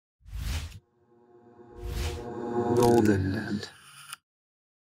GoldenDent.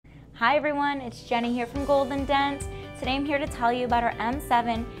 Hi everyone, it's Jenny here from GoldenDent. Today I'm here to tell you about our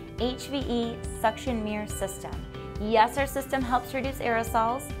M7 HVE suction mirror system. Yes, our system helps reduce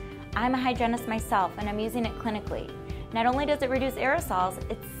aerosols. I'm a hygienist myself and I'm using it clinically. Not only does it reduce aerosols,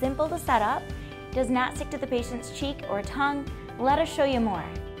 it's simple to set up, does not stick to the patient's cheek or tongue. Let us show you more.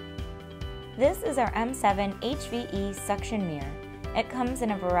 This is our M7 HVE suction mirror. It comes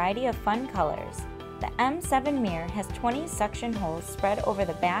in a variety of fun colors. The M7 mirror has 20 suction holes spread over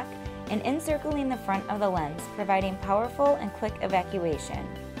the back and encircling the front of the lens, providing powerful and quick evacuation.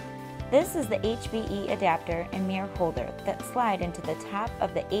 This is the HVE adapter and mirror holder that slide into the top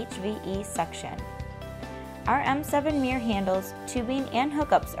of the HVE suction. Our M7 mirror handles, tubing, and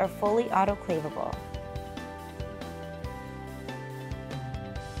hookups are fully autoclavable.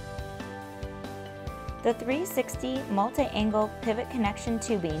 The 360 multi-angle pivot connection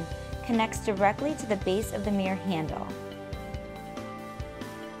tubing connects directly to the base of the mirror handle.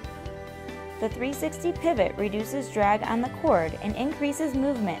 The 360 pivot reduces drag on the cord and increases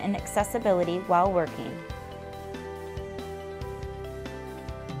movement and accessibility while working.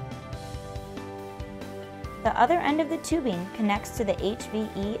 The other end of the tubing connects to the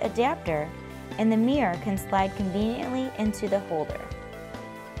HVE adapter, and the mirror can slide conveniently into the holder.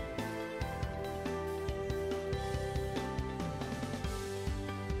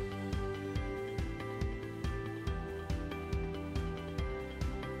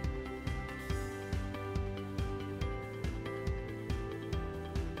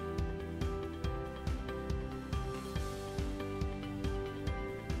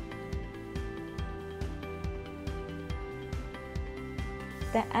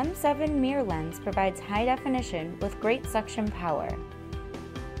 The M7 mirror lens provides high definition with great suction power.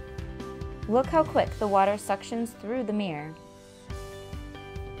 Look how quick the water suctions through the mirror.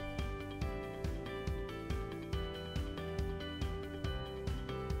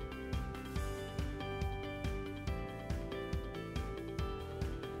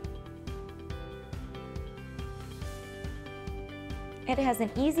 It has an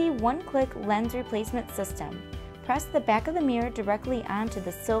easy one-click lens replacement system. Press the back of the mirror directly onto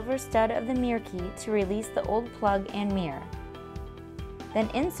the silver stud of the mirror key to release the old plug and mirror. Then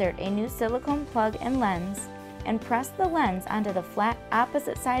insert a new silicone plug and lens and press the lens onto the flat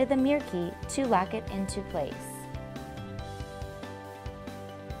opposite side of the mirror key to lock it into place.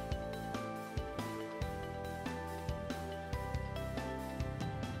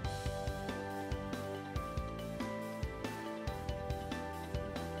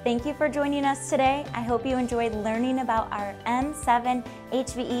 Thank you for joining us today. I hope you enjoyed learning about our M7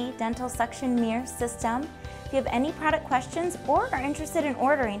 HVE dental suction mirror system. If you have any product questions or are interested in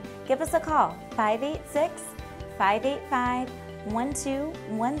ordering, give us a call,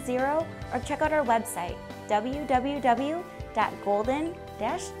 586-585-1210, or check out our website,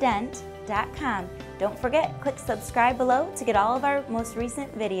 www.golden-dent.com. Don't forget, click subscribe below to get all of our most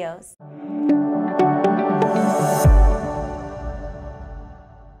recent videos.